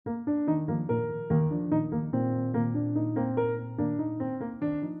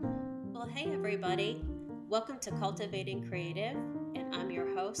everybody. Welcome to Cultivating Creative, and I'm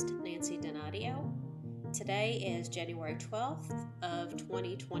your host, Nancy Donadio. Today is January 12th of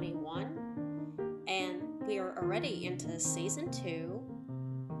 2021, and we are already into Season 2,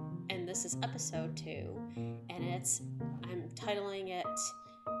 and this is Episode 2, and I'm titling it,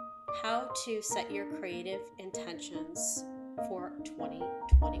 How to Set Your Creative Intentions for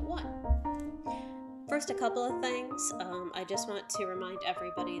 2021. First, a couple of things. I just want to remind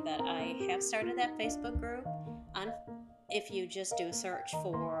everybody that I have started that Facebook group. If you just do a search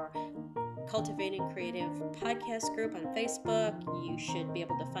for Cultivating Creative Podcast Group on Facebook, you should be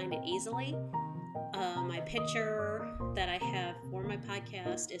able to find it easily. My picture that I have for my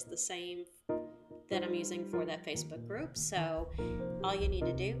podcast is the same that I'm using for that Facebook group. So all you need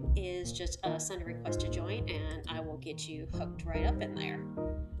to do is just send a request to join, and I will get you hooked right up in there.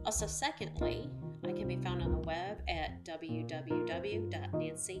 Also, secondly, I can be found on the web at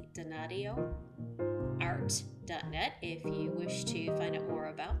www.nancydonadioart.net if you wish to find out more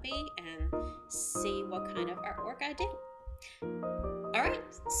about me and see what kind of artwork I do. All right,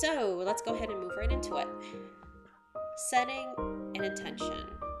 so let's go ahead and move right into it. Setting an intention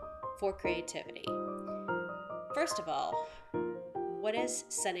for creativity. First of all, what does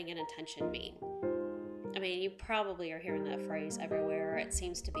setting an intention mean? I mean, you probably are hearing that phrase everywhere. It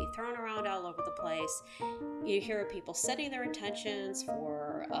seems to be thrown around all over the place. You hear people setting their intentions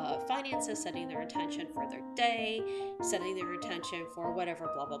for finances, setting their intention for their day, setting their intention for whatever,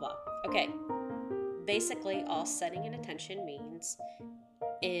 blah, blah, blah. Okay, basically all setting an intention means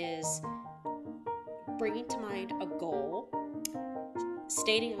is bringing to mind a goal,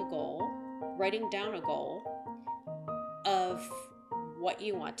 stating a goal, writing down a goal of what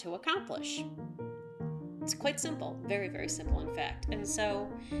you want to accomplish. It's quite simple, very, very simple, in fact. And so,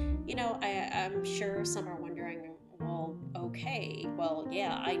 I'm sure some are wondering, well, okay, well,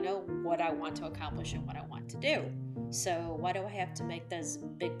 yeah, I know what I want to accomplish and what I want to do. So why do I have to make this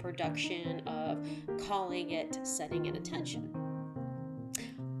big production of calling it setting an intention?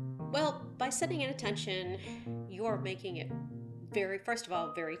 Well, by setting an intention, you are making it first of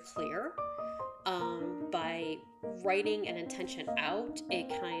all, very clear. By writing an intention out, it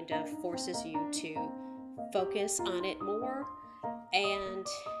kind of forces you to focus on it more, and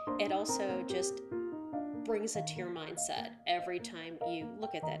it also just brings it to your mindset every time you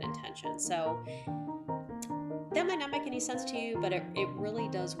look at that intention. So that might not make any sense to you, but it really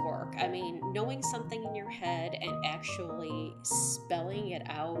does work. I mean, knowing something in your head and actually spelling it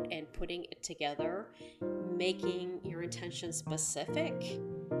out and putting it together, making your intention specific,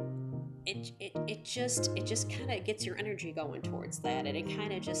 it just kind of gets your energy going towards that, and it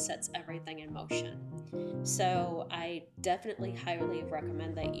kind of just sets everything in motion. So I definitely highly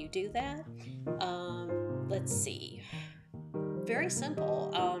recommend that you do that. Let's see. Very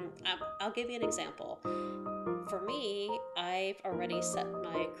simple. I'll give you an example. For me, I've already set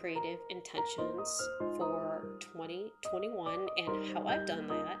my creative intentions for 2021, and how I've done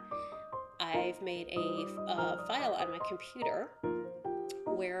that, I've made a file on my computer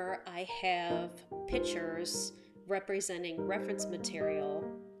where I have pictures representing reference material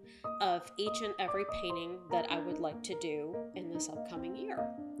of each and every painting that I would like to do in this upcoming year.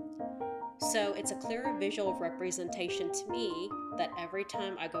 So it's a clear visual representation to me that every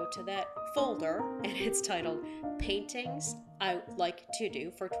time I go to that folder, and it's titled Paintings I Would Like to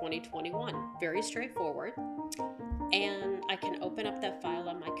Do for 2021, very straightforward, and I can open up that file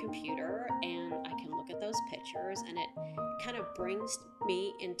on my computer and I can look at those pictures, and it kind of brings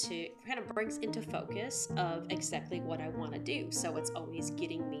into focus of exactly what I want to do. So it's always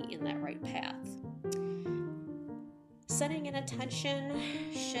getting me in that right path. Setting an intention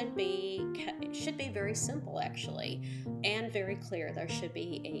should be very simple, actually, and very clear. There should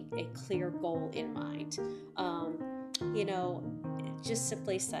be a clear goal in mind. Just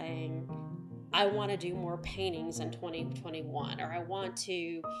simply saying, I want to do more paintings in 2021, or I want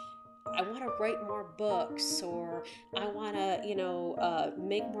to write more books, or I want to,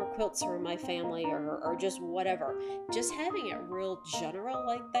 make more quilts for my family, or just whatever. Just having it real general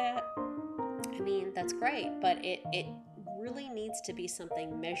like that, I mean, that's great, but it really needs to be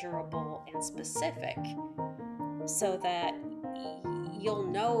something measurable and specific, so that you'll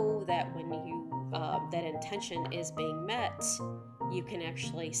know that when that intention is being met, you can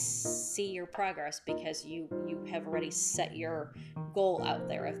actually see your progress, because you have already set your goal out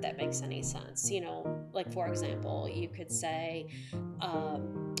there, if that makes any sense. Like, for example, you could say,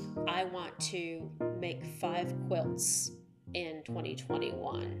 I want to make 5 quilts in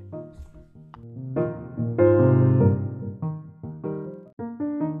 2021.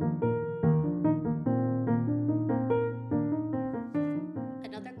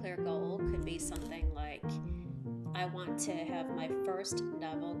 to have my first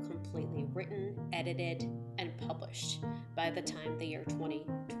novel completely written, edited, and published by the time the year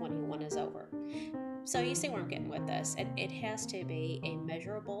 2021 is over. So you see where I'm getting with this. It has to be a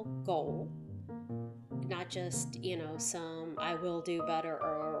measurable goal, not just, some I will do better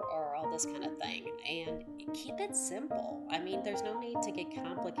or all this kind of thing. And keep it simple. I mean, there's no need to get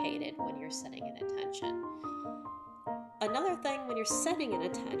complicated when you're setting an intention. Another thing, when you're setting an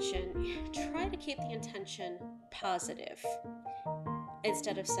intention, try to keep the intention positive.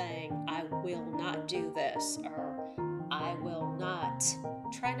 Instead of saying, I will not do this, or I will not,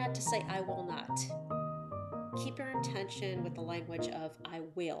 try not to say, I will not. Keep your intention with the language of I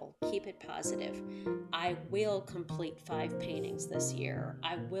will. Keep it positive. I will complete 5 paintings this year.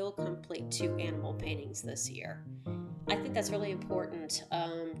 I will complete 2 animal paintings this year. I think that's really important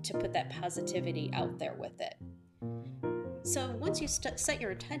to put that positivity out there with it. So once you set your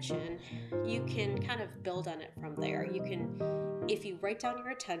intention, you can kind of build on it from there. You can, if you write down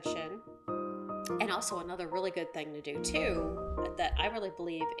your intention, and also another really good thing to do too, that I really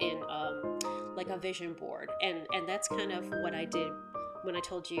believe in, like a vision board. And that's kind of what I did when I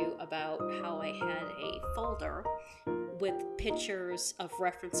told you about how I had a folder with pictures of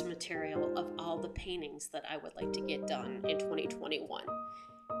reference material of all the paintings that I would like to get done in 2021.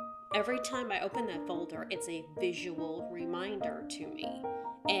 Every time I open that folder, it's a visual reminder to me.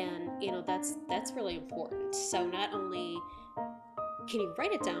 And, that's really important. So not only can you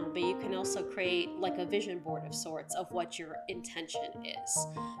write it down, but you can also create like a vision board of sorts of what your intention is.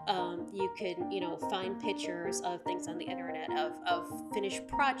 You can, find pictures of things on the internet of finished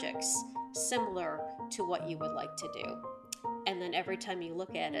projects similar to what you would like to do. And then every time you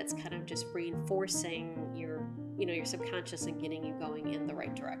look at it, it's kind of just reinforcing your subconscious and getting you going in the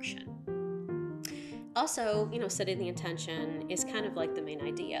right direction. Also, setting the intention is kind of like the main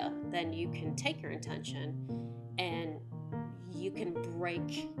idea. Then you can take your intention and you can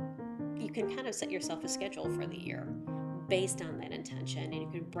kind of set yourself a schedule for the year based on that intention, and you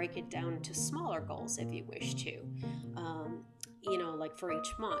can break it down into smaller goals if you wish to. Like for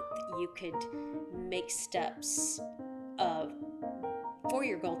each month, you could make steps for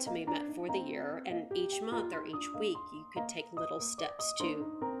your goal to be met for the year, and each month or each week you could take little steps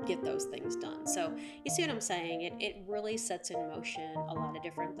to get those things done. So you see what I'm saying? It really sets in motion a lot of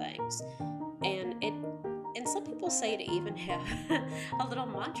different things, and some people say to even have a little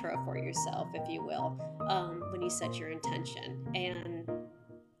mantra for yourself, if you will, when you set your intention. And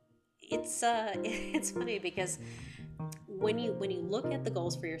it's funny because when you look at the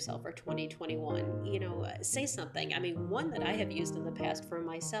goals for yourself for 2021, say something. I mean, one that I have used in the past for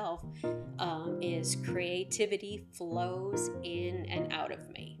myself is creativity flows in and out of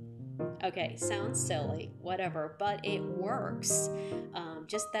me. Okay, sounds silly, whatever, but it works.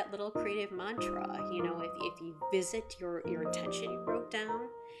 Just that little creative mantra, if you visit your intention you wrote down,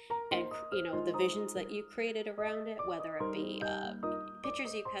 and the visions that you created around it, whether it be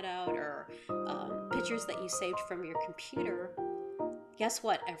pictures you cut out or pictures that you saved from your computer, guess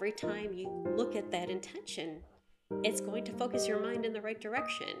what? Every time you look at that intention, it's going to focus your mind in the right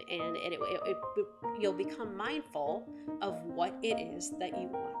direction, and you'll become mindful of what it is that you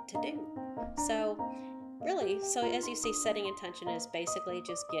want to do. So as you see, setting intention is basically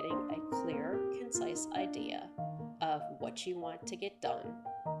just getting a clear, concise idea of what you want to get done,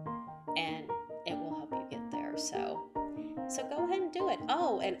 and it will help you get there. So go ahead and do it.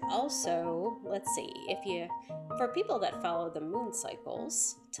 Oh, and also, let's see, for people that follow the moon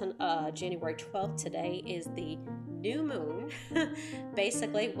cycles, January 12th today is the new moon.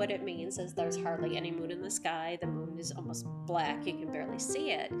 Basically, what it means is there's hardly any moon in the sky. The moon is almost black. You can barely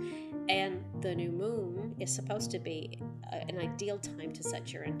see it. And the new moon is supposed to be an ideal time to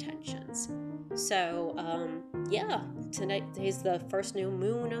set your intentions. So, tonight is the first new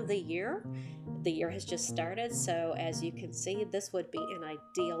moon of the year. The year has just started, so as you can see, this would be an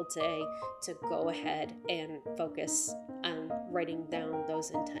ideal day to go ahead and focus on writing down those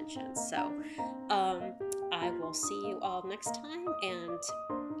intentions. So I will see you all next time, and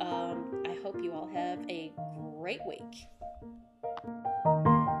I hope you all have a great week.